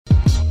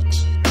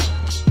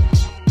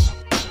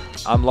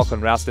I'm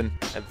Lachlan Rouston.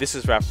 And this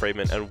is Ralph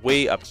Friedman, and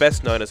we are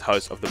best known as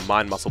hosts of the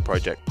Mind Muscle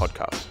Project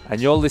podcast. And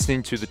you're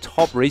listening to the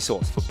top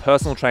resource for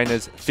personal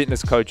trainers,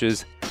 fitness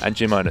coaches, and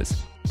gym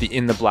owners, the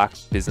In the Black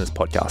Business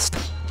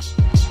Podcast.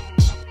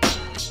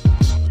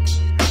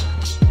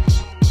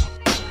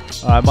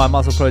 All right, Mind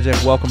Muscle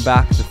Project, welcome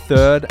back. The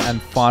third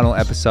and final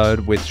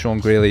episode with Sean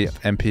Greeley of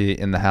MP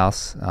in the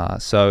house.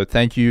 So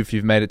thank you if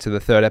you've made it to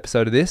the third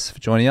episode of this for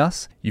joining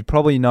us. You've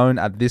probably known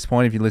at this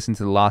point, if you listen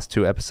to the last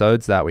two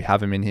episodes, that we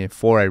have him in here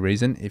for a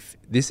reason. If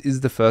this is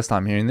the first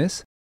time hearing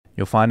this,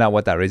 you'll find out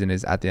what that reason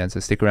is at the end.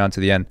 So stick around to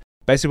the end.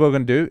 Basically, what we're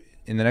going to do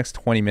in the next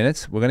 20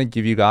 minutes, we're going to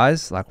give you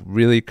guys like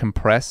really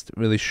compressed,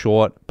 really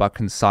short, but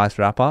concise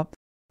wrap up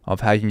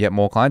of how you can get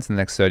more clients in the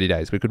next 30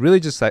 days. We could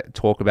really just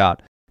talk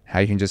about how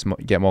you can just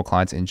get more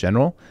clients in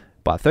general.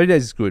 But 30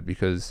 days is good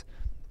because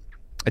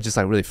it just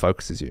like really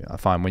focuses you. I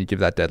find when you give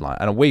that deadline.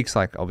 And a week's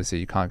like, obviously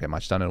you can't get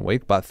much done in a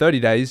week, but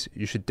 30 days,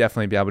 you should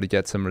definitely be able to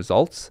get some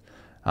results.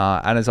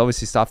 And it's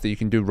obviously stuff that you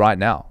can do right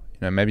now.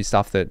 You know, maybe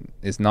stuff that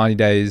is 90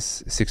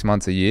 days, 6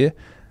 months, a year.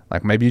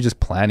 Like maybe you're just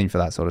planning for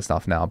that sort of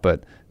stuff now.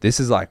 But this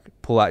is like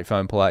pull out your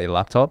phone, pull out your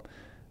laptop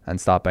and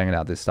start banging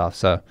out this stuff.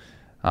 So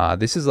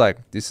this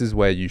is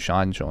where you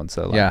shine, Sean.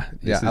 So like,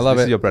 I love it.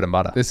 This is your bread and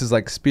butter. This is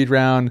like speed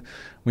round.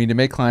 We need to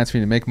make clients. We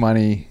need to make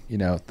money. You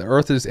know, the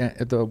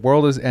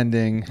world is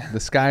ending.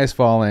 The sky is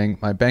falling.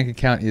 My bank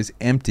account is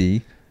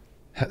empty.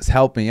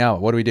 Help me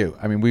out. What do we do?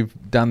 I mean, we've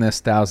done this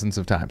thousands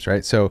of times,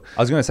 right? So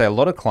I was going to say a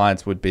lot of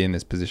clients would be in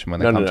this position when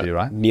they come to you,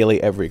 right?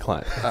 Nearly every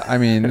client. I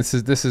mean, this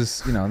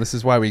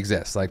is why we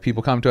exist. Like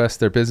people come to us,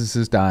 their business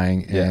is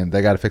dying, and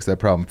they got to fix that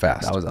problem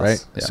fast. That was right.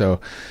 Us. Yeah.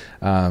 So,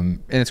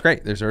 and it's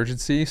great. There's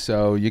urgency,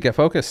 so you get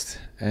focused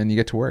and you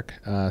get to work.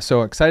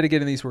 So excited to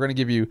get in these. We're going to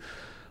give you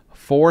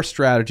 4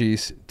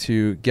 strategies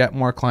to get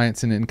more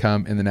clients and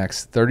income in the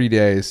next 30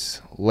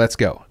 days. Let's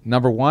go.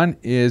 Number 1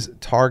 is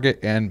target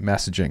and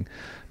messaging.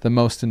 The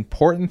most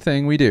important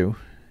thing we do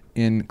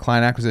in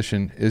client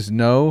acquisition is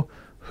know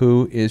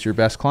who is your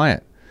best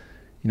client.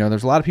 You know,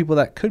 there's a lot of people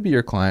that could be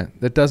your client.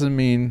 That doesn't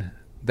mean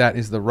that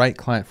is the right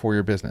client for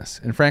your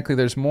business. And frankly,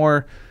 there's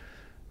more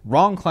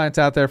wrong clients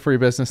out there for your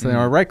business than there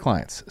are right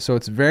clients. So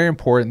it's very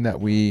important that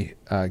we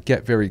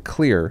get very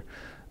clear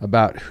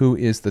about who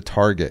is the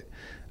target.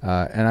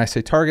 And I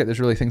say target, there's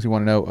really things we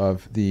want to know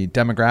of the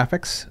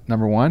demographics.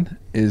 Number 1,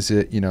 is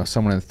it,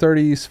 someone in the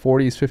 30s,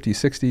 40s,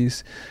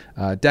 50s,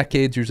 60s?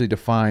 Decades usually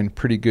define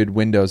pretty good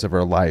windows of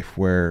our life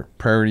where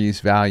priorities,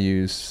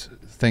 values,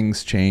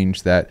 things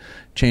change that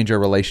change our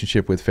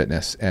relationship with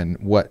fitness and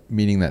what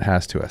meaning that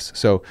has to us.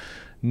 So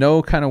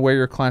know kind of where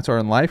your clients are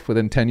in life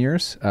within 10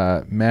 years,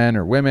 men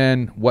or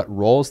women, what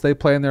roles they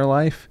play in their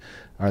life.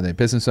 Are they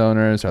business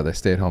owners? Are they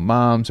stay-at-home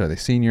moms? Are they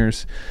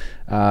seniors?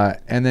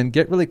 And then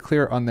get really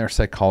clear on their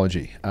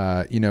psychology.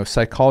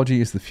 Psychology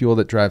is the fuel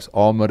that drives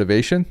all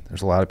motivation.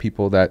 There's a lot of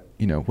people that,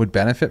 would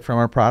benefit from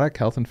our product,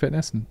 health and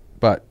fitness,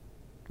 but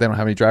they don't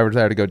have any driver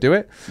desire to go do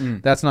it.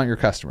 That's not your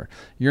customer.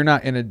 You're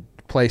not in a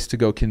place to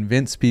go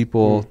convince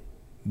people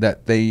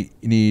that they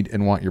need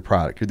and want your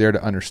product. You're there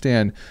to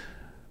understand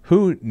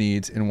who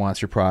needs and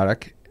wants your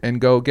product and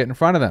go get in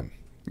front of them.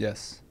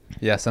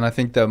 Yes, and I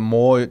think the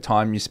more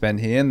time you spend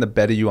here and the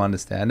better you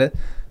understand it.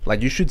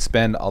 Like you should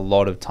spend a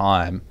lot of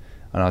time,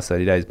 I know it's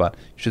 30 days, but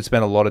you should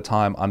spend a lot of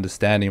time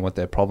understanding what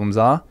their problems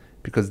are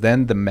because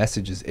then the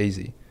message is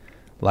easy.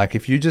 Like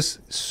if you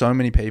just, so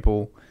many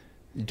people,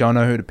 you don't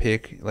know who to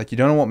pick, like you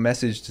don't know what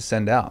message to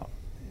send out.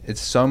 It's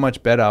so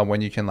much better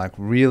when you can like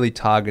really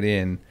target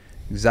in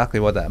exactly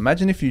what that,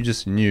 imagine if you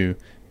just knew,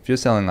 if you're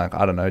selling like,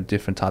 I don't know,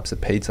 different types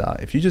of pizza,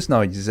 if you just know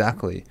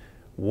exactly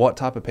what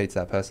type of pizza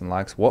that person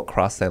likes, what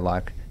crust they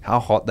like, how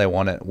hot they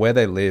want it, where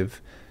they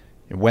live,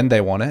 when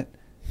they want it,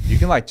 you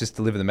can like just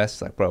deliver the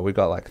message like, bro, we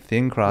got like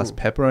thin crust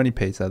pepperoni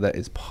pizza that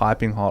is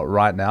piping hot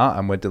right now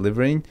and we're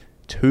delivering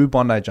to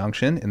Bondi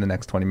Junction in the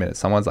next 20 minutes.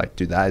 Someone's like,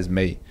 dude, that is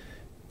me.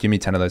 Give me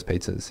 10 of those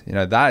pizzas.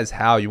 That is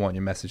how you want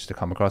your message to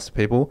come across to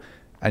people.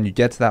 And you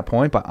get to that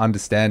point by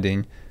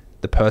understanding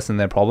the person and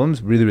their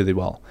problems really, really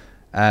well.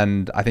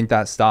 And I think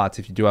that starts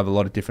if you do have a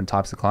lot of different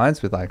types of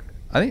clients with like,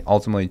 I think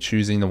ultimately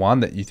choosing the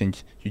one that you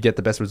think you get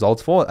the best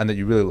results for and that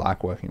you really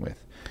like working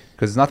with.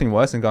 Because there's nothing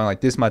worse than going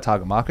like, this is my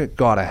target market.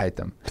 God, I hate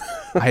them.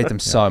 I hate them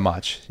so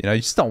much. You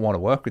just don't want to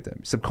work with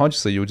them.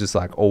 Subconsciously, you'll just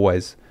like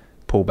always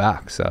pull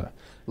back. So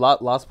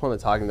last point on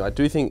targeting, though, I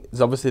do think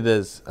obviously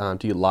there's,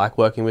 do you like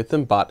working with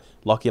them? But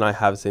Lockie and I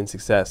have seen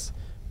success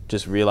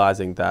just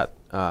realizing that,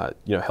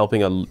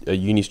 helping a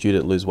uni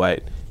student lose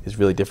weight is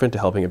really different to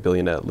helping a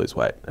billionaire lose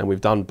weight. And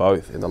we've done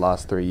both in the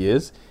last 3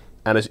 years.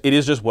 And it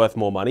is just worth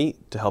more money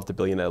to help the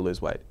billionaire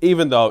lose weight,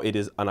 even though it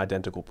is an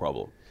identical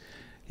problem.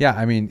 Yeah,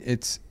 I mean,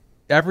 it's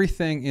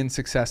everything in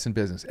success in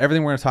business.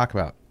 Everything we're going to talk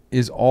about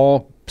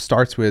all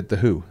starts with the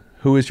who.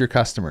 Who is your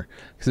customer?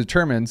 Because it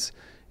determines,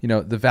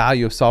 the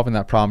value of solving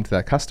that problem to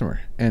that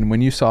customer. And when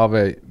you solve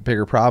a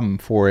bigger problem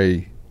for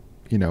a,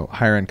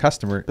 higher end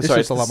customer, it's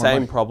just a lot more money.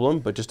 Same problem,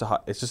 but it's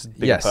just a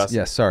bigger person.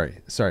 Yes.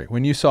 Sorry.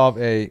 When you solve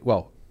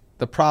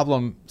the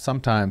problem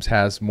sometimes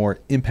has more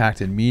impact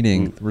and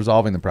meaning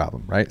resolving the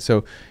problem, right?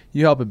 So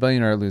you help a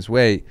billionaire lose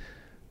weight.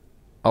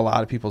 a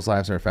lot of people's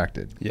lives are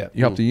affected. Yeah.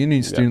 You help the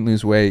uni student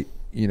lose weight,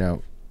 you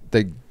know,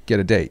 they get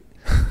a date.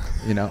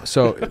 You know,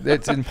 so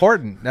it's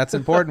important. That's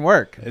important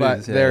work.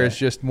 But there is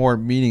just more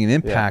meaning and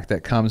impact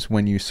that comes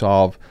when you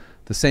solve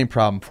the same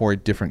problem for a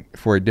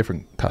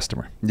different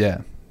customer.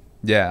 Yeah.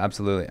 Yeah,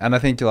 absolutely. And I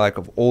think like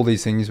of all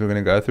these things we're going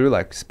to go through,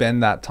 like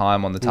spend that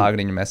time on the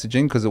targeting and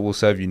messaging, because it will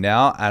serve you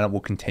now and it will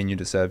continue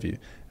to serve you.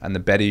 And the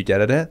better you get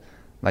at it,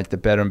 like the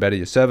better and better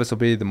your service will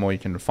be, the more you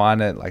can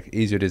refine it, like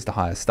easier it is to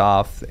hire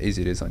staff, the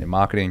easier it is on your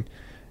marketing.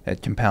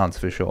 It compounds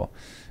for sure.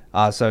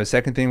 So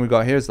second thing we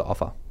got here is the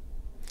offer.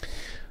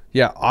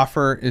 Yeah,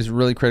 offer is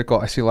really critical.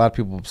 I see a lot of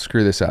people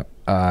screw this up,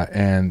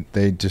 and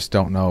they just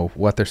don't know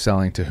what they're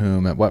selling to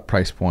whom at what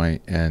price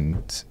point,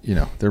 and you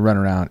know they're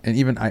running around. And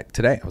even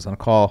today, I was on a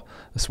call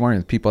this morning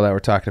with people that were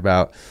talking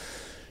about,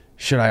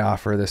 should I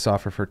offer this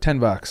offer for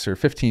 $10 or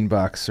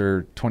 $15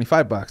 or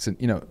 $25?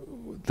 And you know,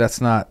 that's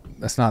not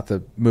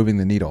the moving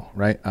the needle,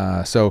 right?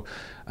 So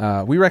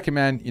we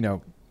recommend, you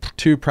know,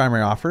 2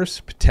 primary offers,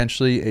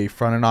 potentially a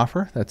front end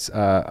offer that's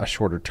a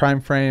shorter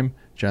time frame,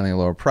 generally a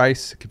lower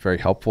price. It could be very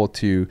helpful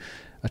to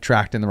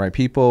attract in the right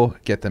people,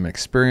 get them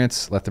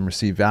experience, let them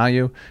receive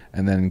value,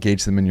 and then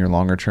engage them in your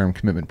longer term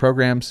commitment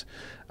programs.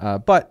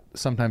 But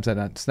sometimes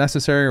that's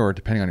necessary, or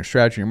depending on your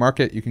strategy and your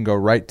market, you can go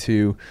right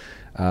to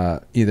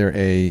either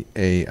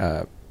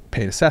a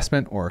paid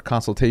assessment or a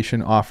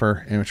consultation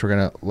offer, in which we're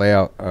going to lay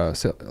out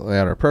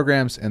our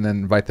programs and then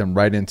invite them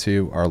right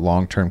into our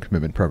long-term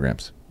commitment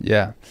programs.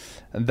 Yeah.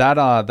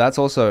 That's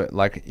also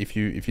like if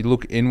you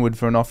look inward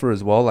for an offer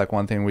as well, like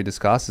one thing we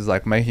discussed is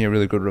like making a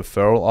really good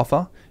referral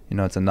offer. You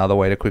know, it's another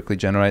way to quickly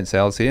generate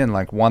sales here. And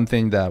like one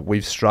thing that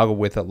we've struggled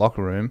with at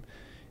Locker Room,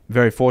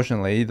 very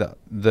fortunately,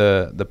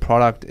 the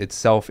product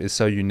itself is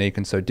so unique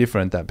and so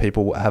different that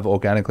people have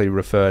organically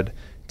referred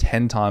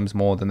 10 times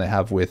more than they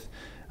have with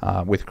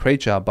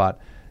Creature. But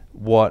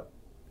what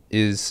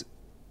is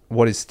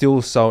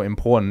still so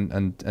important,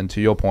 and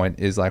to your point,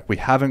 is like we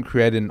haven't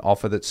created an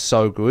offer that's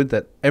so good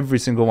that every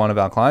single one of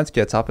our clients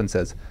gets up and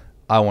says,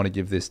 I want to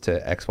give this to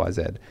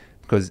XYZ.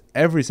 Because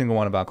every single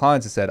one of our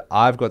clients has said,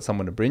 I've got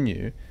someone to bring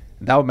you.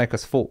 That would make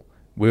us full.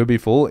 We would be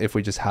full if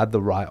we just had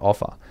the right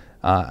offer.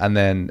 And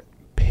then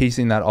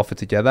piecing that offer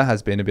together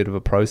has been a bit of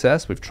a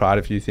process. We've tried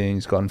a few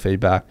things, gotten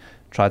feedback,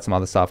 tried some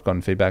other stuff,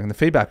 gotten feedback. And the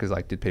feedback is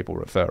like, did people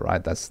refer,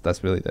 right?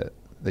 That's really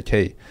the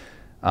key.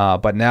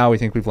 But now we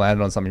think we've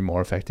landed on something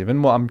more effective,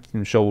 and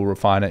I'm sure we'll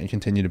refine it and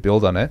continue to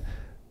build on it.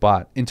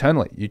 But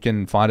internally, you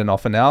can find an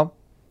offer now.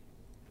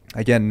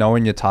 Again,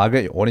 knowing your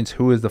target, your audience,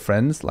 who is the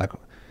friends, like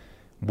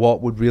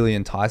what would really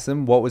entice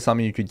them, what was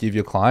something you could give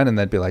your client and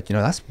they'd be like, you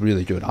know, that's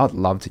really good. I'd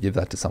love to give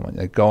that to someone.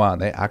 They go out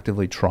and they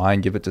actively try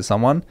and give it to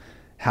someone.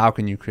 How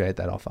can you create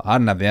that offer? I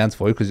don't have the answer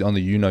for you because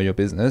only you know your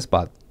business,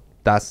 but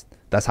that's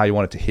how you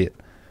want it to hit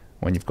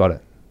when you've got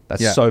it.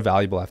 That's so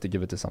valuable. I have to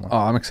give it to someone. Oh,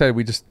 I'm excited.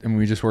 We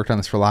just worked on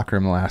this for Locker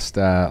Room the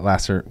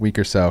last week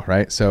or so,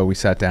 right? So we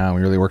sat down.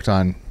 We really worked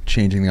on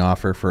changing the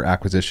offer for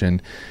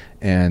acquisition,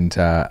 and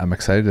I'm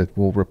excited.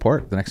 We'll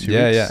report the next few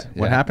weeks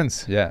what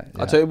happens. Yeah.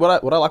 I'll tell you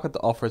what I like with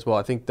the offer as well.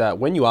 I think that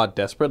when you are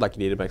desperate, like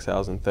you need to make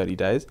sales in 30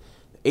 days,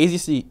 the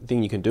easiest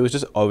thing you can do is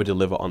just over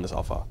deliver on this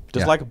offer.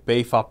 Just like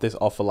beef up this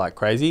offer like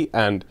crazy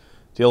and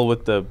deal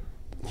with the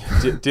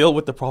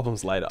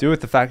problems later. Deal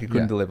with the fact you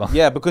couldn't deliver.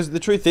 Yeah, because the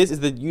truth is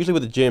that usually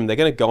with the gym, they're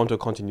going to go into a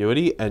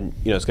continuity and,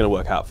 you know, it's going to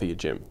work out for your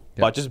gym.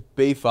 Yeah. But just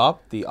beef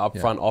up the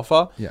upfront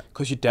offer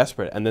because you're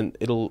desperate. And then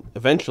it'll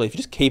eventually, if you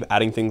just keep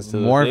adding things to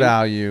more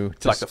value.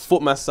 To like the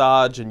foot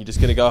massage and you're just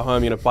going to go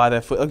home, you're going to buy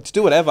their foot. Like, just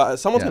do whatever.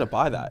 Someone's going to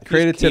buy that.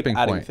 Create a tipping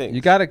point. Things.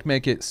 You got to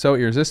make it so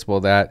irresistible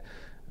that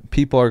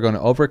people are going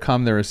to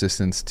overcome their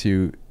resistance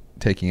to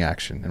taking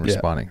action and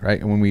responding, right?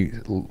 And when we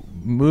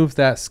move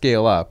that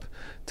scale up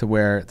to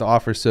where the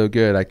offer is so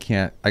good, I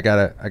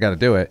gotta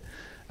do it,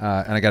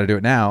 and I gotta do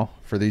it now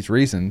for these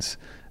reasons,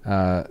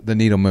 the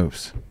needle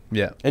moves.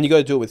 Yeah, and you got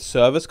to do it with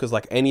service because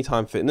like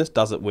Anytime Fitness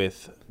does it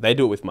with, they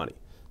do it with money.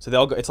 So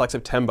they'll go, it's like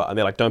September and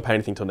they're like, don't pay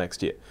anything till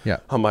next year. Yeah,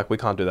 I'm like, we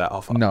can't do that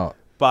offer. No.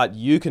 But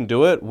you can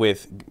do it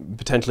with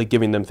potentially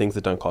giving them things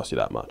that don't cost you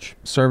that much.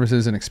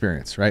 Services and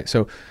experience, right?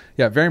 So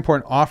yeah, very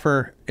important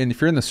offer. And if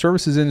you're in the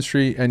services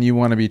industry and you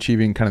want to be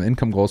achieving kind of the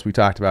income goals we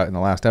talked about in the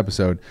last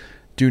episode,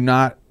 do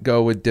not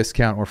go with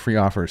discount or free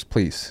offers,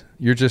 please.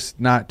 You're just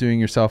not doing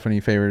yourself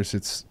any favors.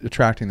 It's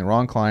attracting the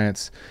wrong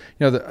clients.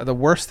 You know, the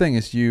worst thing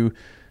is you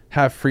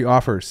have free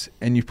offers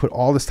and you put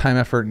all this time,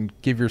 effort, and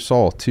give your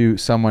soul to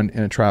someone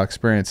in a trial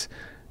experience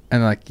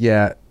and like,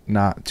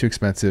 not too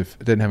expensive,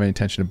 didn't have any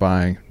intention of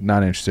buying,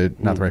 not interested,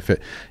 not the right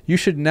fit. You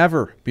should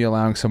never be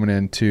allowing someone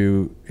in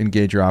to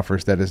engage your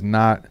offers that is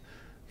not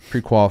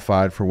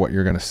pre-qualified for what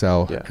you're going to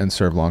sell and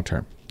serve long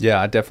term. Yeah,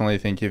 I definitely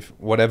think if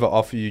whatever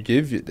offer you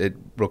give, it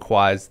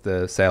requires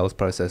the sales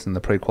process and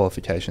the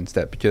pre-qualification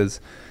step because,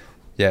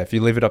 if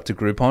you leave it up to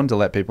Groupon to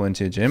let people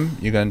into your gym,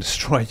 you're going to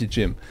destroy your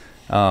gym.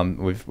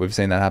 We've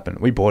seen that happen.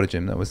 We bought a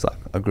gym that was like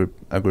a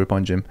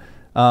Groupon gym.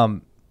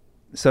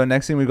 So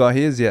next thing we got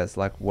here is,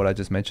 like what I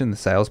just mentioned, the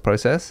sales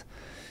process.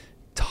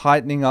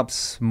 tightening up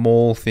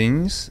small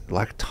things,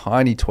 like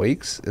tiny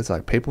tweaks. It's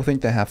like people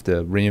think they have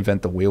to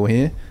reinvent the wheel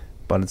here,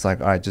 but it's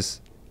like, all right,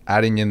 just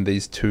adding in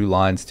these 2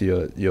 lines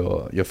to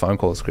your phone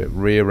call script,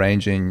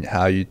 rearranging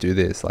how you do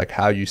this, like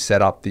how you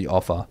set up the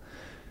offer.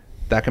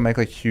 That can make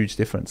like a huge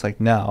difference. Like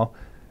now,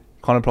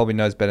 Connor probably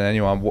knows better than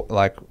anyone,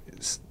 like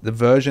the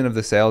version of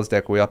the sales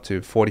deck we're up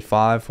to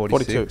 45,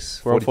 46,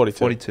 42. We're on 42.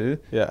 42.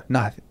 Yeah.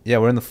 No, yeah,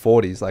 we're in the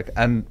 40s. Like,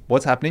 and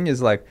what's happening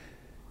is like,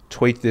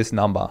 tweak this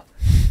number,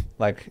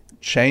 like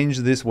change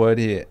this word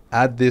here,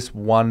 add this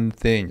one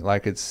thing.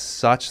 Like it's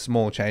such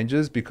small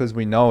changes because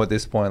we know at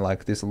this point,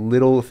 like this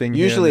little thing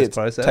Usually here in it's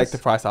this process, take the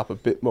price up a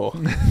bit more.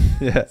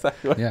 yeah,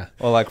 Yeah.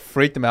 or like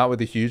freak them out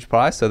with a huge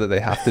price so that they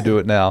have to do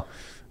it now.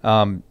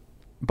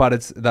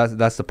 But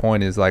that's the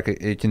point, is like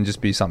it can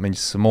just be something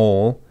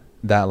small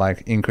that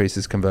like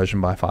increases conversion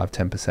by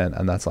 5-10%,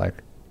 and that's like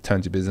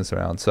turns your business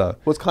around. So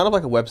Well, it's kind of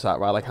like a website,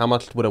 right? Like how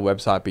much would a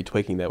website be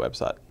tweaking their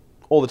website?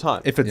 All the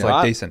time. if it's Yeah. like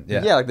Right? decent,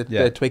 yeah, Yeah, like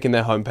they're tweaking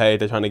their homepage.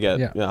 They're trying to get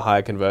Yeah.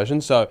 higher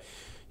conversion. So,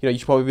 you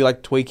should probably be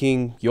like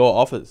tweaking your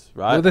offers,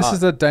 right? Well, this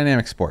is a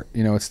dynamic sport.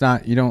 It's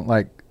not, you don't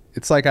like,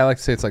 it's like, I like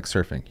to say it's like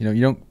surfing.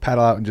 You don't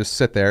paddle out and just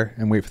sit there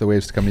and wait for the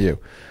waves to come to you.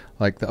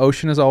 Like the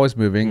ocean is always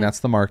moving. That's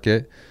the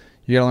market.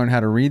 You got to learn how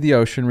to read the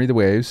ocean, read the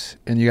waves,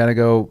 and you got to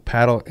go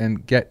paddle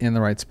and get in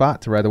the right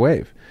spot to ride the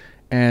wave.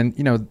 And,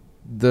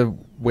 the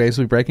waves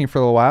will be breaking for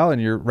a little while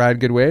and you're riding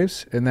good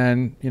waves. And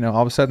then,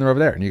 all of a sudden they're over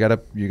there and you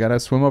got to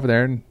swim over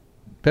there and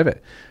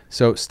pivot.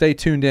 So stay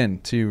tuned in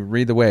to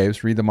read the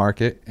waves, read the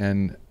market,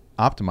 and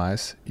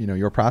optimize,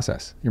 your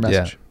process, your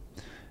message.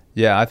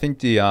 Yeah, I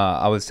think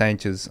I was saying,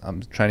 because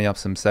I'm training up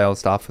some sales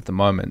stuff at the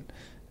moment,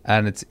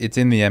 and it's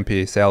in the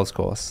MPE sales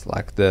course,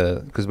 like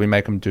because we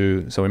make them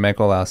we make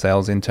all our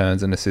sales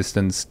interns and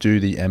assistants do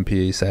the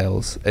MPE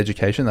sales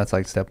education. That's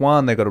like step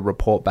 1. They got to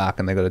report back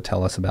and they got to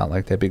tell us about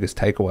like their biggest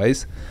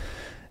takeaways.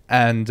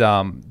 And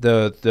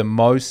the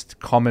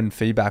most common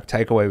feedback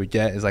takeaway we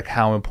get is like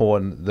how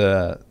important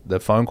the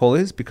phone call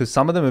is, because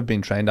some of them have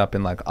been trained up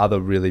in like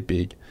other really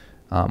big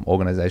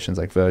organizations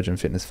like Virgin,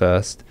 Fitness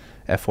First,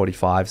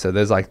 F45. So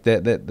there's like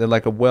they're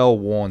like a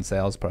well-worn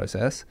sales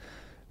process.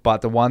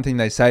 But the one thing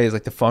they say is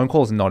like the phone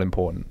call is not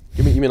important.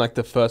 You mean like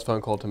the first phone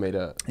call to me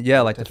to...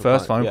 Yeah, like the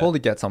first client, phone call to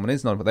get someone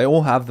is not, but they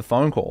all have the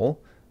phone call,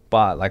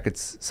 but like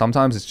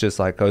sometimes it's just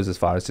like goes as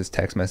far as just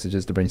text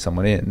messages to bring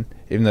someone in,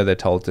 even though they're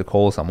told to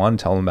call someone,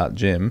 tell them about the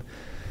gym.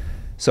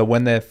 So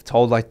when they're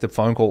told like the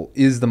phone call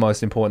is the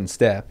most important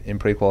step in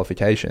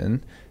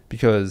pre-qualification,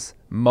 because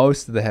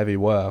most of the heavy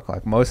work,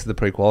 like most of the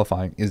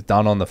pre-qualifying is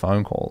done on the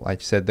phone call.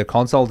 Like you said, the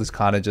consult is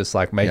kind of just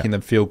like making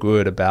them feel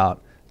good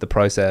about the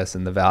process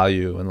and the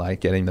value and like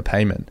getting the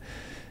payment.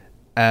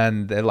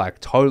 And they're like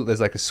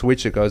there's like a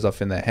switch that goes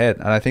off in their head.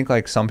 And I think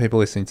like some people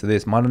listening to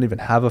this might not even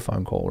have a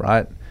phone call,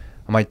 right?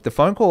 I'm like, the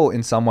phone call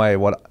in some way,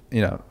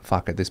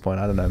 at this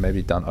point, I don't know,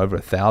 maybe done over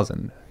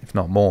 1,000, if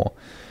not more.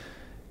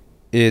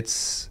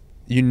 It's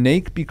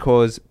unique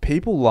because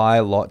people lie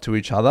a lot to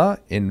each other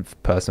in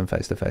person,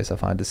 face to face. I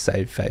find, to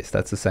save face.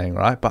 That's the saying,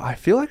 right? But I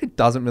feel like it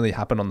doesn't really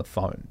happen on the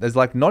phone. There's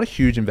like not a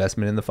huge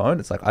investment in the phone.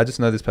 It's like, I just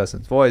know this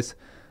person's voice.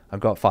 I've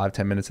got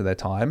 5-10 minutes of their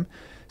time.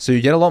 So you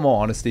get a lot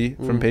more honesty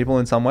from people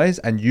in some ways,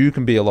 and you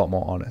can be a lot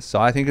more honest.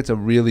 So I think it's a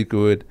really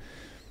good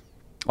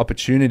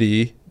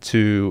opportunity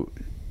to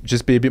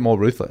just be a bit more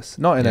ruthless.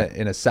 Not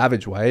in a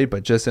savage way,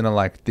 but just in a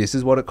like, this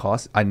is what it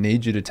costs. I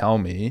need you to tell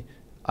me,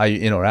 are you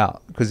in or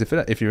out? Because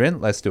if you're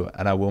in, let's do it.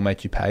 And I will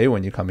make you pay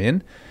when you come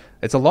in.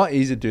 It's a lot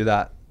easier to do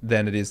that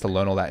than it is to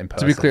learn all that in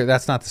person. To be clear,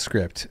 that's not the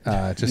script.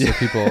 Just so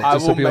people,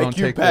 don't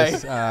take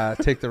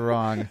the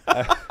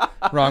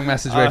wrong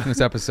message away from this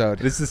episode.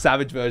 This is the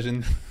savage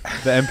version.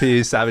 The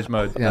MPE savage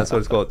mode. Yeah. That's what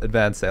it's called.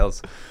 Advanced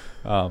sales.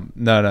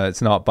 No,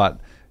 it's not. But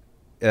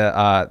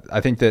I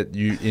think that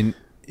you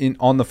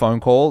on the phone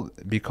call,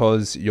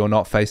 because you're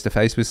not face to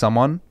face with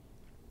someone,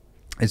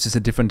 it's just a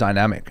different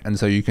dynamic. And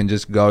so you can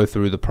just go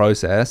through the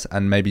process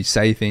and maybe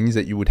say things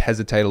that you would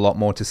hesitate a lot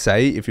more to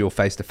say if you're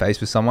face to face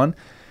with someone,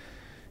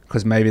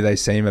 because maybe they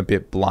seem a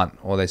bit blunt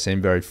or they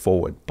seem very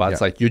forward. But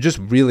it's like, you're just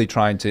really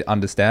trying to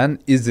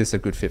understand, is this a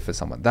good fit for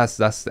someone? That's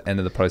the end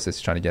of the process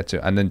you're trying to get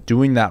to. And then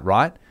doing that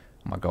right,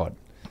 oh my God,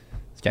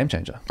 it's a game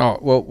changer. Oh,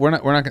 well, we're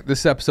not,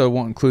 this episode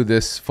won't include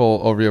this full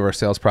overview of our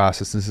sales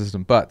process and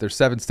system, but there's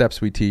 7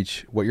 steps we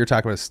teach. What you're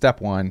talking about is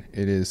step 1.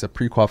 It is a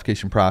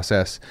pre-qualification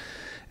process.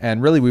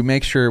 And really, we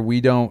make sure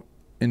we don't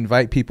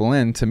invite people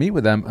in to meet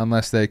with them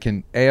unless they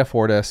can A,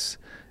 afford us,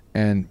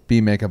 and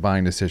B, make a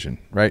buying decision,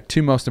 right?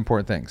 2 most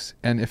important things.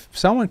 And if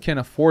someone can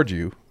afford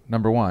you,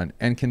 number 1,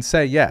 and can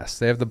say yes,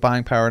 they have the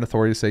buying power and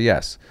authority to say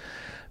yes,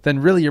 then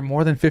really you're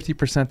more than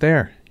 50%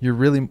 there. You're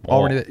really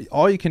already,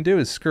 all you can do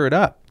is screw it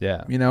up.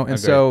 Yeah. And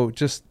so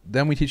just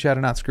then we teach you how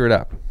to not screw it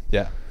up.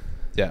 Yeah.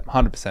 Yeah,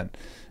 100%.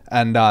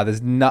 And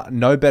there's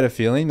no better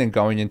feeling than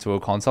going into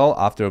a consult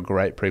after a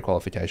great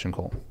pre-qualification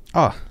call.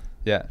 Oh,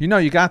 yeah.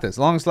 You got this. As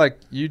long as like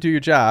you do your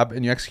job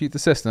and you execute the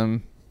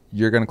system,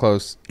 you're going to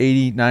close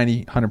 80,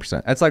 90,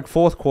 100%. It's like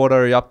fourth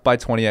quarter, you're up by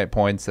 28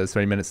 points. There's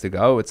 3 minutes to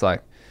go. It's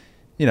like,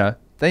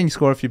 Then you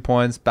score a few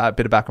points, bit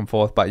of back and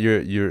forth, but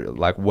you're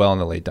like well in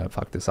the lead. Don't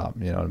fuck this up.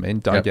 You know what I mean?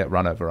 Don't get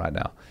run over right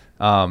now.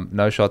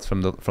 No shots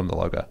from the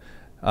logo.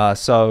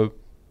 So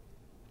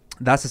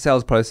that's the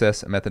sales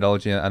process and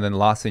methodology. And then the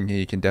last thing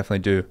you can definitely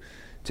do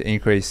to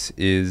increase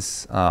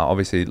is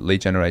obviously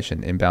lead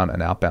generation, inbound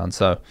and outbound.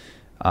 So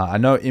I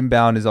know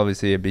inbound is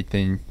obviously a big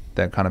thing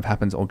that kind of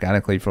happens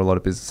organically for a lot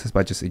of businesses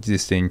by just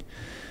existing.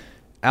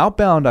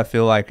 Outbound, I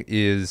feel like,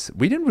 we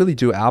didn't really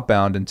do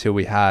outbound until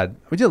we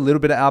did a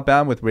little bit of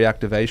outbound with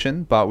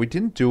reactivation, but we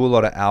didn't do a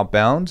lot of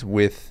outbound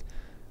with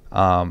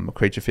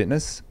Creature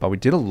Fitness, but we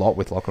did a lot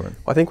with Locker Room.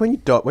 I think when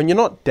you're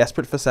not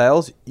desperate for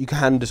sales, you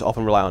can just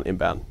often rely on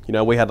inbound. You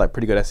know, we had like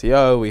pretty good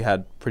SEO, we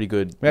had pretty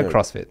good... We had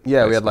CrossFit.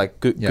 Yeah, we had like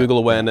Google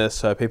awareness,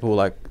 so people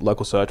like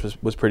local search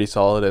was pretty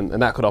solid,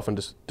 and that could often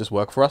just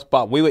work for us.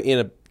 But we were in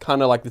a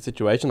kind of like the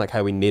situation, like,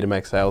 hey, we need to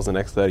make sales in the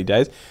next 30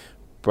 days.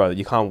 Bro,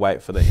 you can't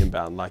wait for the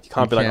inbound. Like, you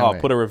can't be like, oh,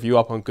 put a review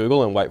up on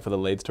Google and wait for the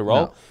leads to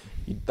roll.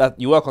 No.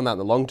 You work on that in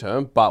the long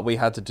term, but we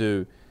had to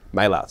do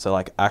mail out, so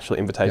like actual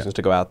invitations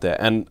to go out there.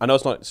 And I know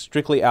it's not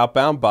strictly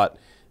outbound, but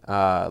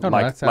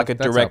like a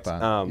direct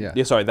I'm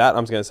just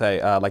going to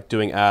say like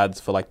doing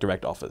ads for like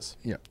direct offers.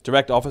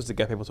 Direct offers to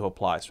get people to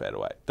apply straight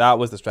away. That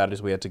was the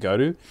strategies we had to go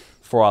to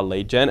for our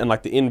lead gen. And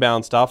like the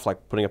inbound stuff,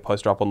 like putting a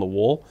poster up on the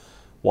wall,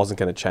 wasn't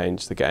going to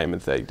change the game in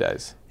 30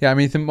 days. Yeah, I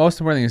mean, the most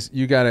important thing is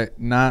you got to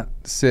not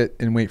sit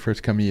and wait for it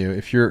to come to you.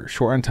 If you're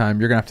short on time,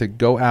 you're going to have to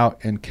go out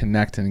and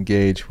connect and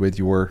engage with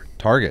your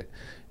target.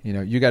 You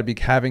know, you got to be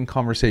having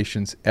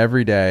conversations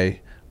every day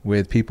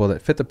with people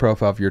that fit the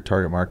profile of your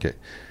target market.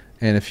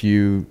 And if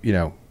you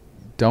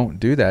don't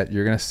do that,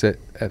 you're going to sit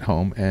at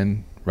home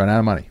and run out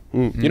of money.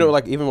 You know,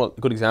 like even what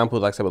a good example,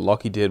 like say what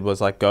Lockie did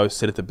was like go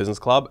sit at the business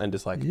club and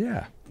just like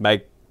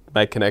make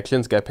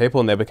connections, get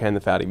people, and they became the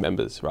founding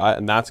members, right?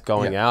 And that's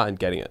going out and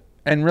getting it.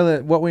 And really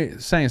what we're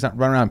saying is not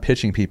run around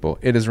pitching people.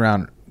 It is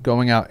around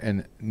going out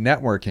and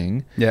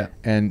networking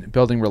and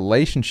building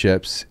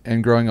relationships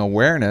and growing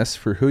awareness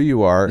for who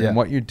you are and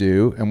what you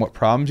do and what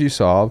problems you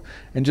solve,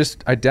 and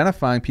just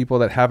identifying people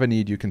that have a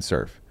need you can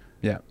serve.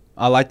 Yeah.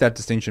 I like that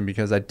distinction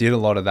because I did a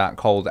lot of that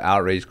cold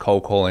outreach,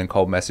 cold calling,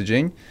 cold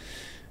messaging.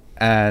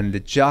 And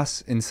it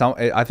just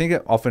I think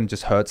it often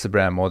just hurts the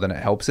brand more than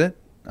it helps it.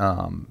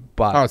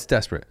 But it's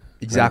desperate.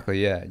 Exactly.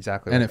 Right? Yeah,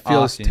 exactly. And it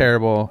feels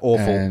terrible,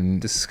 awful, and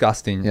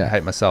disgusting. I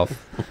hate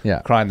myself.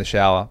 Cry in the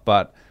shower.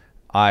 But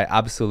I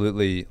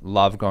absolutely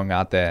love going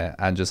out there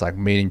and just like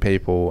meeting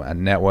people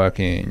and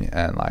networking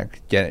and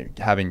like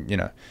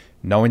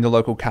knowing the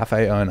local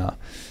cafe owner,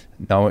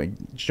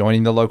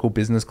 joining the local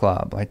business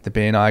club, like the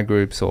BNI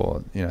groups,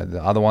 or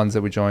the other ones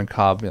that we joined,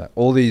 Cub,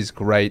 all these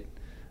great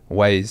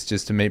ways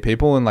just to meet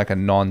people in like a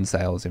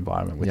non-sales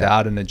environment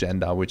without an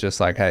agenda. We're just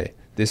like, hey,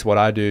 this is what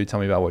I do, tell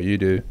me about what you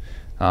do.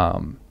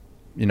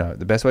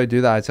 The best way to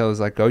do that, I tell, is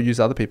like go use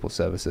other people's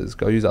services,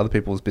 go use other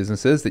people's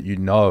businesses that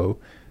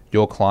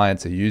your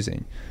clients are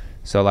using.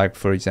 So like,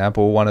 for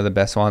example, one of the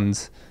best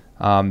ones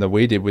that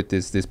we did with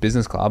this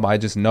business club, I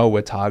just know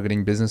we're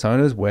targeting business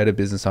owners. Where do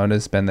business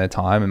owners spend their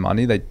time and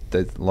money? A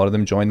lot of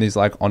them join these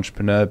like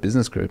entrepreneur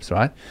business groups,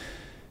 right?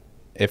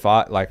 If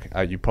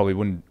you probably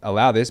wouldn't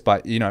allow this,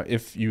 but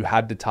if you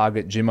had to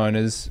target gym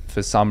owners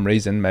for some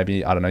reason,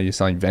 maybe, I don't know, you're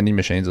selling vending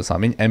machines or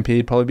something, MP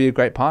would probably be a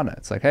great partner.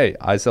 It's like, hey,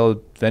 I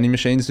sell vending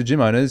machines to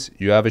gym owners.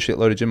 You have a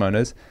shitload of gym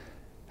owners.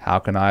 How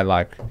can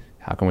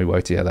we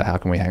work together? How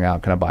can we hang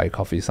out? Can I buy you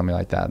coffee? Something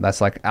like that. That's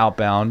like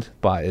outbound,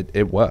 but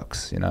it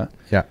works, it's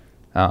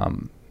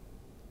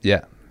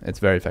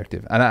very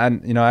effective.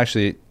 And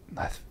actually,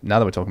 now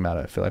that we're talking about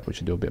it, I feel like we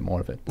should do a bit more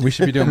of it. We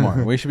should be doing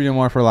more. We should be doing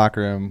more for Locker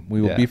Room. We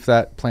will beef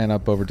that plan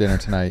up over dinner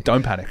tonight.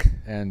 Don't panic.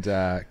 And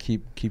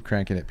keep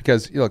cranking it.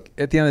 Because look,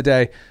 at the end of the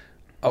day,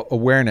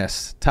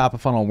 awareness, top of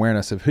funnel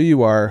awareness of who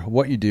you are,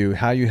 what you do,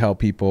 how you help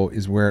people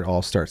is where it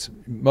all starts.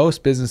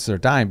 Most businesses are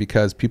dying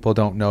because people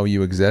don't know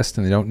you exist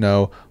and they don't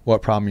know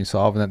what problem you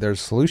solve and that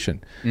there's a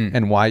solution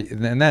and why.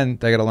 And then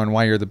they got to learn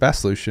why you're the best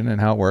solution and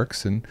how it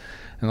works. And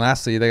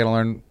lastly, they got to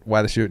learn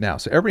why they should do it now.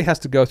 So everybody has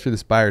to go through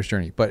this buyer's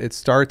journey, but it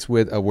starts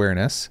with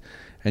awareness,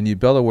 and you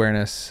build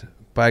awareness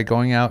by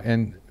going out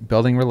and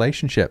building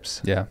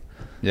relationships. Yeah.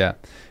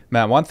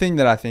 Man, one thing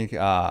that I think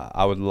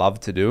I would love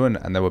to do and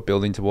that we're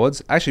building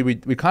towards,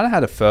 actually we kind of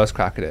had a first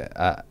crack at it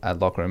at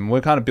Locker Room. We're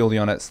kind of building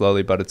on it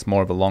slowly, but it's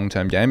more of a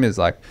long-term game, is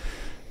like,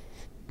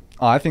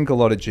 I think a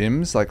lot of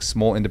gyms, like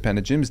small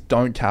independent gyms,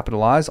 don't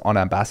capitalize on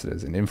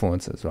ambassadors and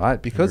influencers,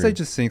 right? Because they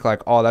just think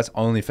like, oh, that's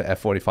only for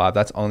F45,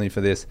 that's only for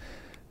this.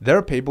 There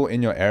are people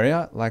in your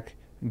area, like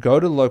go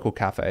to the local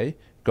cafe,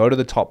 go to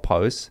the top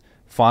posts,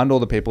 find all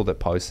the people that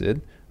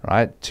posted,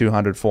 right?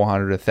 200,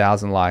 400,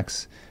 1,000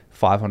 likes,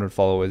 500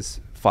 followers,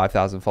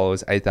 5,000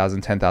 followers, 8,000,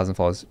 10,000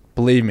 followers.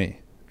 Believe me,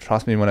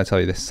 trust me when I tell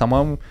you this,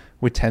 someone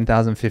with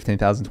 10,000,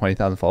 15,000,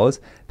 20,000 followers,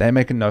 they're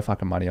making no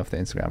fucking money off the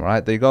Instagram,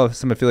 right? They got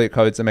some affiliate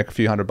codes, they make a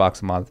few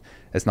 $100 a month.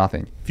 It's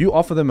nothing. If you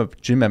offer them a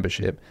gym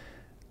membership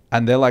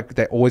and they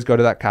always go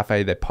to that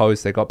cafe, they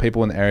post, they got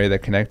people in the area, they're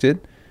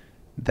connected,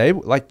 they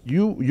like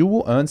you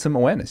will earn some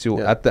awareness.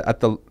 You'll at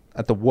the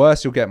at the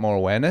worst, you'll get more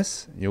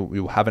awareness.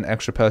 You'll have an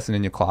extra person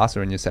in your class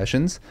or in your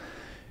sessions.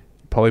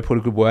 Probably put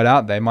a good word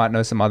out. They might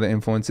know some other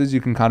influencers.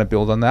 You can kind of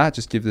build on that.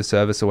 Just give the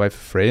service away for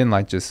free and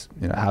like just,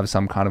 you know, have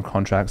some kind of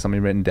contract,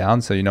 something written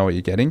down so you know what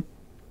you're getting.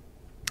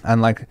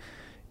 And like,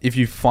 if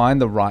you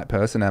find the right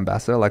person,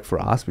 ambassador, like for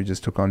us, we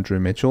just took on Drew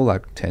Mitchell,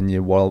 like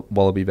 10-year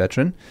Wallaby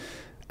veteran,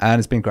 and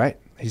it's been great.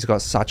 He's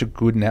got such a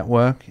good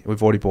network.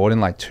 We've already brought in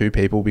like 2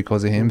 people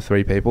because of him,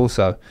 3 people.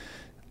 So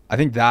I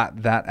think that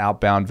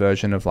outbound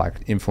version of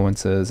like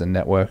influencers and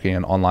networking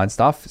and online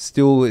stuff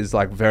still is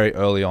like very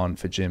early on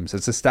for gyms.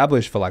 It's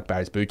established for like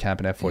Barry's Bootcamp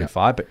and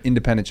F45, but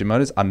independent gym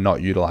owners are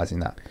not utilizing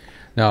that.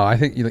 No, I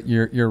think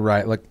you're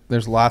right. Like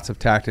there's lots of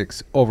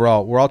tactics.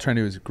 Overall, we're all trying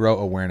to do is grow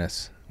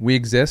awareness. We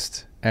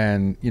exist,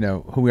 and you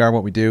know who we are,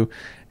 what we do,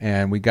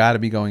 and we got to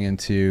be going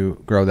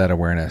into grow that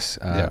awareness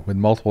with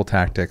multiple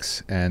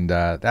tactics, and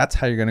that's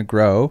how you're going to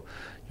grow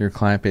your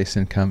client-based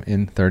income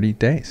in 30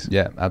 days.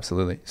 Yeah,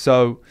 absolutely.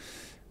 So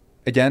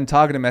again,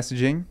 targeted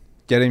messaging,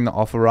 getting the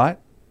offer right,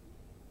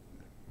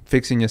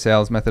 fixing your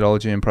sales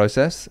methodology and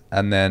process,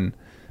 and then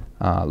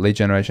lead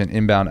generation,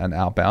 inbound and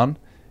outbound.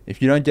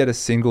 If you don't get a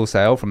single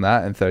sale from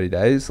that in 30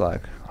 days,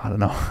 like I don't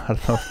know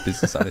if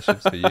business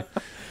ownership's for you.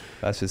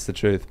 That's just the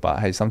truth. But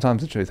hey,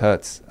 sometimes the truth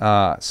hurts.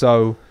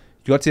 So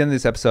you got to the end of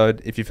this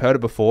episode. If you've heard it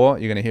before,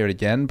 you're going to hear it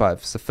again. But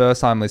if it's the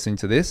first time listening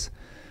to this,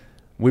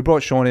 we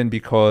brought Sean in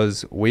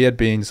because we had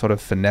been sort of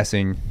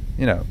finessing,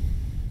 you know,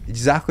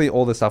 exactly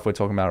all the stuff we're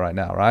talking about right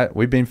now, right?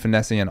 We've been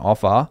finessing an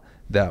offer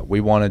that we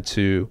wanted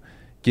to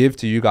give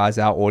to you guys,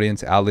 our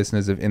audience, our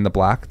listeners of In the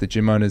Black, the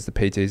gym owners, the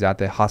PTs out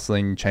there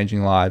hustling,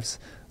 changing lives,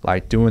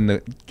 like doing the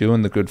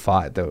good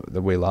fight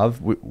that we love.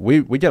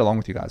 We get along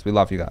with you guys. We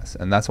love you guys.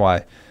 And that's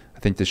why I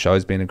think the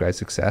show's been a great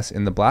success,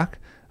 In the Black.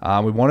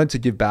 We wanted to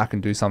give back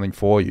and do something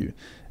for you.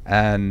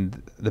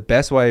 And the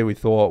best way we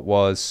thought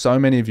was, so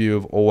many of you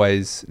have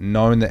always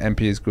known that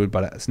MP is good,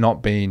 but it's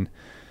not been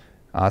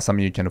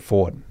something you can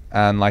afford.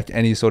 And like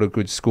any sort of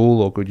good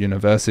school or good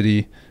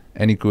university,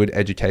 any good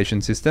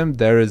education system,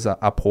 there is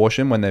a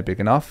portion when they're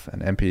big enough,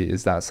 and MP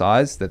is that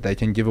size, that they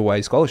can give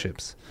away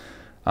scholarships.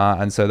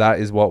 And so that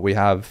is what we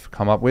have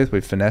come up with.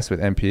 We've finessed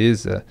with MP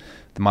is the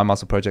My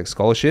Muscle Project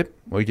Scholarship.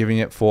 We're giving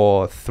it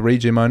for 3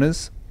 gym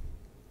owners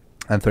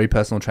and 3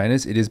 personal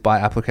trainers. It is by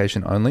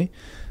application only.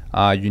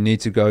 You need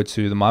to go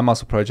to the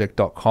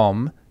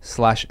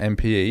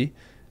mymuscleproject.com/MPE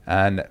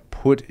and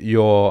put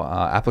your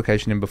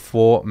application in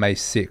before May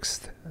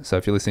 6th. So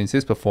if you're listening to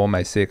this before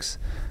May 6th,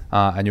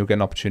 and you'll get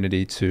an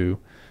opportunity to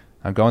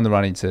go in the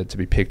running to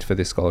be picked for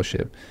this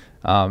scholarship.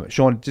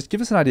 Sean, just give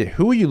us an idea.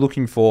 Who are you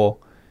looking for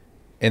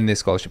in this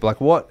scholarship?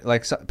 Like what,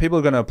 like so people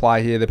are going to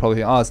apply here. They're probably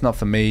thinking, oh, it's not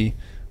for me,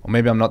 or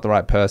maybe I'm not the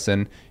right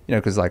person, you know,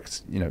 because like,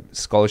 you know,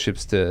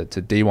 scholarships to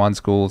D1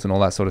 schools and all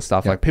that sort of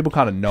stuff. Yeah. Like people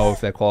kind of know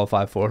if they're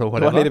qualified for it or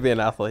whatever. Do I need to be an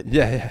athlete?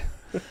 Yeah.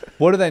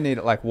 What do they need?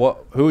 Like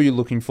who are you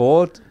looking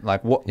for?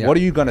 Like what are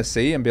you going to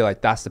see and be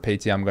like, that's the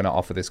PT I'm going to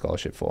offer this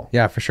scholarship for?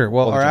 Yeah, for sure.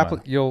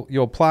 Well,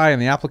 you'll apply,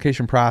 and the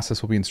application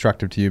process will be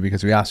instructive to you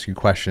because we ask you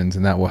questions,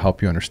 and that will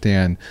help you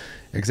understand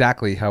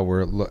exactly how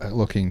we're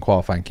looking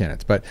qualifying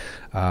candidates. But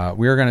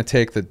we are going to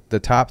take the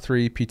top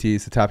 3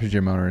 PTs, the top 2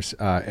 gym owners,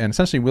 and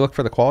essentially we look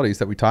for the qualities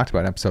that we talked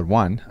about in episode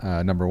 1,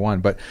 number 1.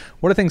 But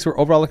what are things we're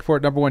overall looking for?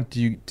 Number 1, do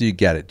you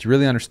get it? Do you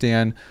really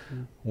understand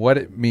what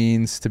it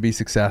means to be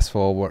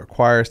successful, what it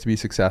requires to be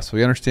successful?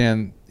 You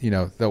understand, you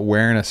know, the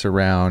awareness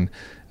around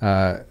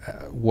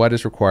what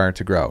is required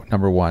to grow,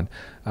 number 1.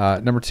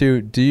 Number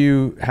 2, do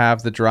you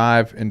have the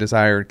drive and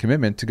desire and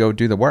commitment to go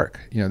do the work?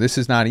 You know, this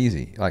is not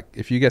easy. Like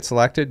if you get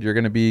selected, you're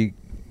going to be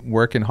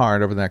working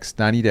hard over the next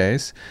 90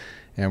 days,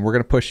 and we're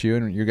going to push you,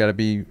 and you got to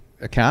be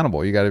accountable.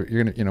 We're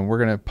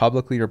going to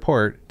publicly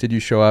report, did you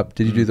show up?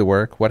 Did you do the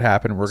work? What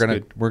happened? We're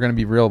going to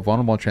be real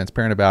vulnerable and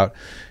transparent about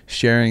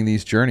sharing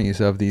these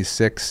journeys of these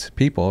 6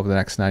 people over the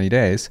next 90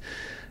 days.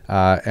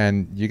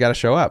 And you got to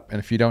show up. And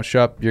if you don't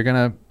show up, you're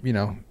going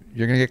to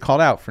get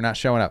called out for not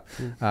showing up.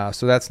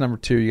 So that's number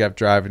 2. You got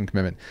drive and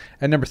commitment.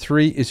 And number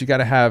 3 is you got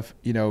to have,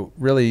 you know,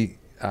 really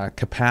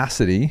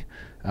capacity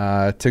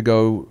to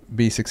go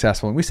be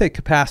successful. And we say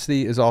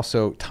capacity is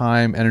also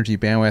time, energy,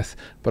 bandwidth,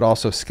 but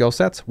also skill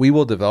sets. We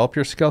will develop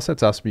your skill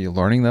sets. Us be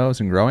learning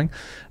those and growing.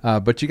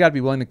 But you got to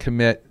be willing to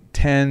commit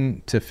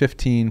 10 to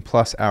 15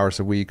 plus hours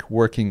a week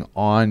working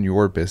on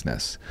your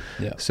business.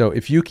 Yeah. So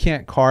if you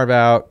can't carve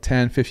out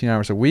 10, 15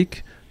 hours a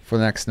week for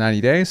the next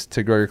 90 days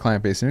to grow your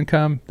client-based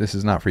income, this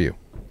is not for you.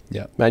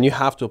 Yeah, man, you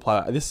have to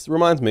apply. This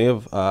reminds me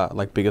of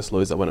like Biggest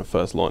Loser when it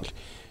first launched.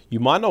 You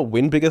might not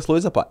win Biggest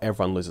Loser, but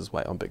everyone loses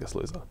weight on Biggest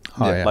Loser.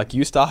 Like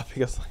you start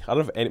because I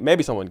don't know,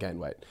 maybe someone gained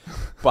weight,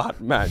 but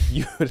man,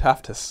 you would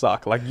have to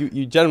suck. Like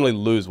you generally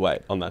lose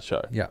weight on that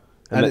show. Yeah,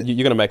 and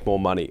you're going to make more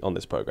money on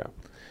this program.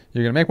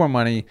 You're going to make more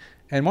money,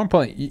 and more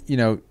importantly, you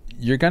know,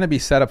 you're going to be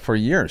set up for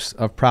years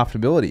of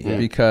profitability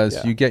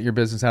because you get your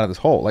business out of this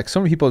hole. Like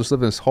so many people just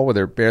live in this hole where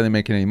they're barely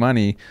making any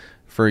money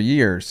for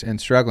years and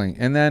struggling,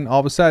 and then all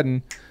of a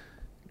sudden,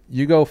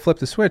 you go flip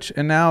the switch,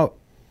 and now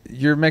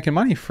you're making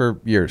money for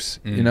years,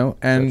 you know,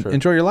 and true.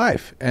 enjoy your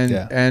life. And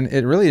Yeah. and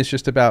it really is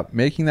just about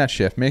making that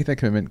shift, making that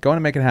commitment, going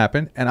to make it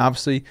happen, and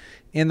obviously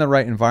in the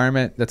right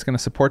environment that's going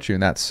to support you.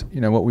 And that's,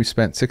 you know, what we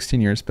spent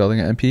 16 years building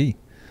at MPE.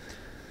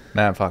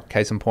 Man, fuck,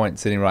 case in point,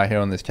 sitting right here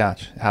on this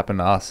couch. It happened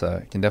to us,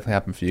 so it can definitely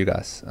happen for you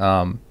guys.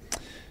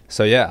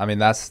 So yeah, I mean,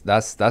 that's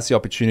the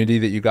opportunity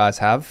that you guys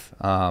have.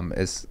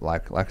 Is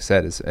like I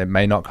said, it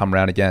may not come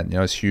around again. You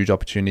know, it's a huge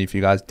opportunity for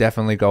you guys.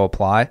 Definitely go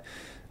apply.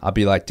 I'd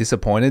be like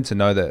disappointed to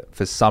know that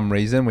for some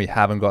reason we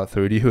haven't got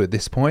through to you at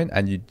this point,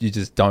 and you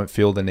just don't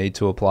feel the need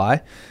to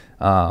apply.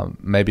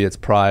 Maybe it's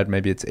pride,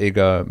 maybe it's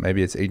ego,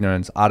 maybe it's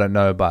ignorance. I don't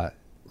know, but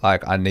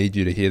like, I need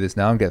you to hear this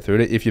now and get through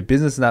it. If your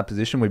business is in that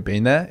position, we've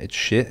been there. It's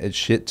shit. It's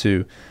shit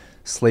to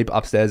sleep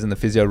upstairs in the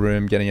physio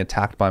room getting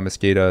attacked by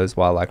mosquitoes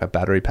while like a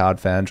battery powered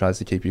fan tries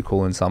to keep you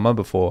cool in summer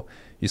before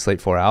you sleep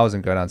 4 hours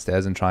and go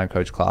downstairs and try and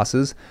coach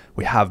classes.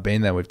 We have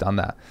been there. We've done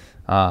that.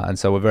 And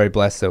so we're very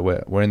blessed that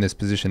we're in this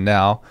position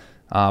now.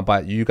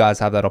 But you guys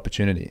have that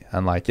opportunity.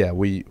 And like, yeah,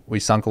 we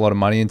sunk a lot of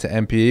money into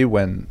MPE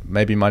when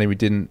maybe money we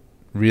didn't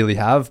really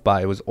have,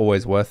 but it was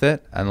always worth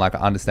it. And like, I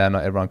understand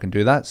not everyone can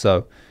do that.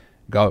 So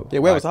go. Yeah,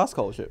 where like, was our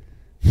scholarship?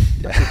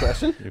 That's the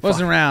question.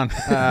 Wasn't around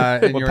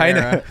in your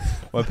era.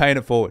 We're paying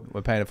it forward.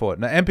 We're paying it forward.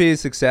 Now, MPE's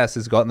success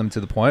has gotten them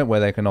to the point where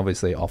they can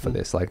obviously offer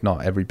this. Like,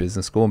 not every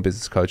business school and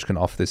business coach can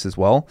offer this as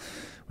well,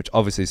 which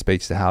obviously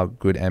speaks to how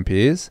good MPE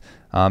is.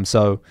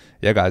 So,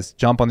 yeah, guys,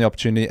 jump on the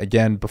opportunity.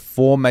 Again,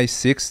 before May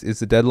 6th is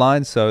the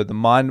deadline. So, the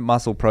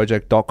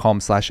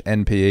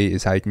mindmuscleproject.com/NPE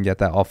is how you can get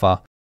that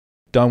offer.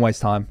 Don't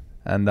waste time.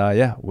 And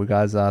yeah, we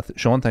guys,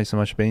 Sean, thanks so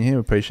much for being here. We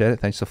appreciate it.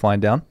 Thanks for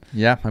flying down.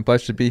 Yeah, my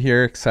pleasure to be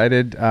here.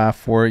 Excited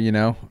for, you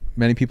know,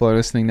 many people are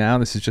listening now.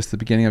 This is just the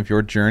beginning of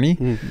your journey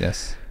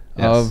Yes.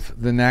 of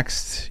the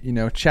next, you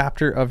know,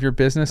 chapter of your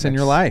business and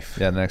your life.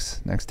 Yeah, the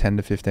next 10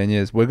 to 15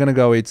 years. We're going to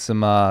go eat some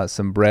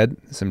bread,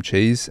 some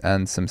cheese,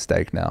 and some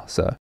steak now.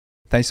 So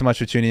thanks so much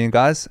for tuning in,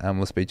 guys, and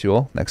we'll speak to you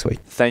all next week.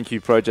 Thank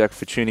you, Project,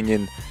 for tuning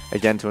in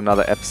again to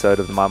another episode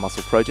of the Mind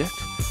Muscle Project.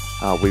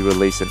 We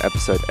release an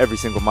episode every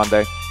single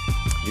Monday.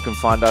 You can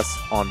find us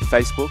on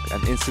Facebook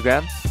and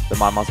Instagram, the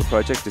Mind Muscle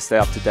Project, to stay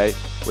up to date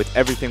with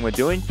everything we're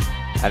doing.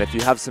 And if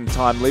you have some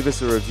time, leave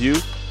us a review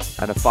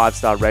and a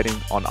 5-star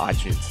rating on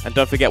iTunes. And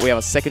don't forget, we have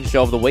a second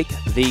show of the week,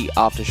 The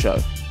After Show.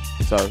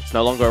 So it's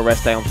no longer a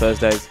rest day on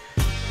Thursdays.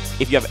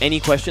 If you have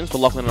any questions for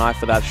Lachlan and I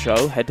for that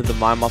show, head to the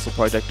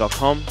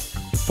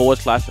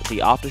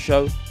mindmuscleproject.com/The After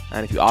Show.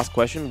 And if you ask a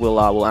question,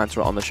 we'll answer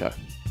it on the show.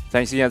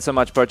 Thanks again so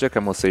much, Project,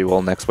 and we'll see you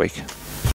all next week.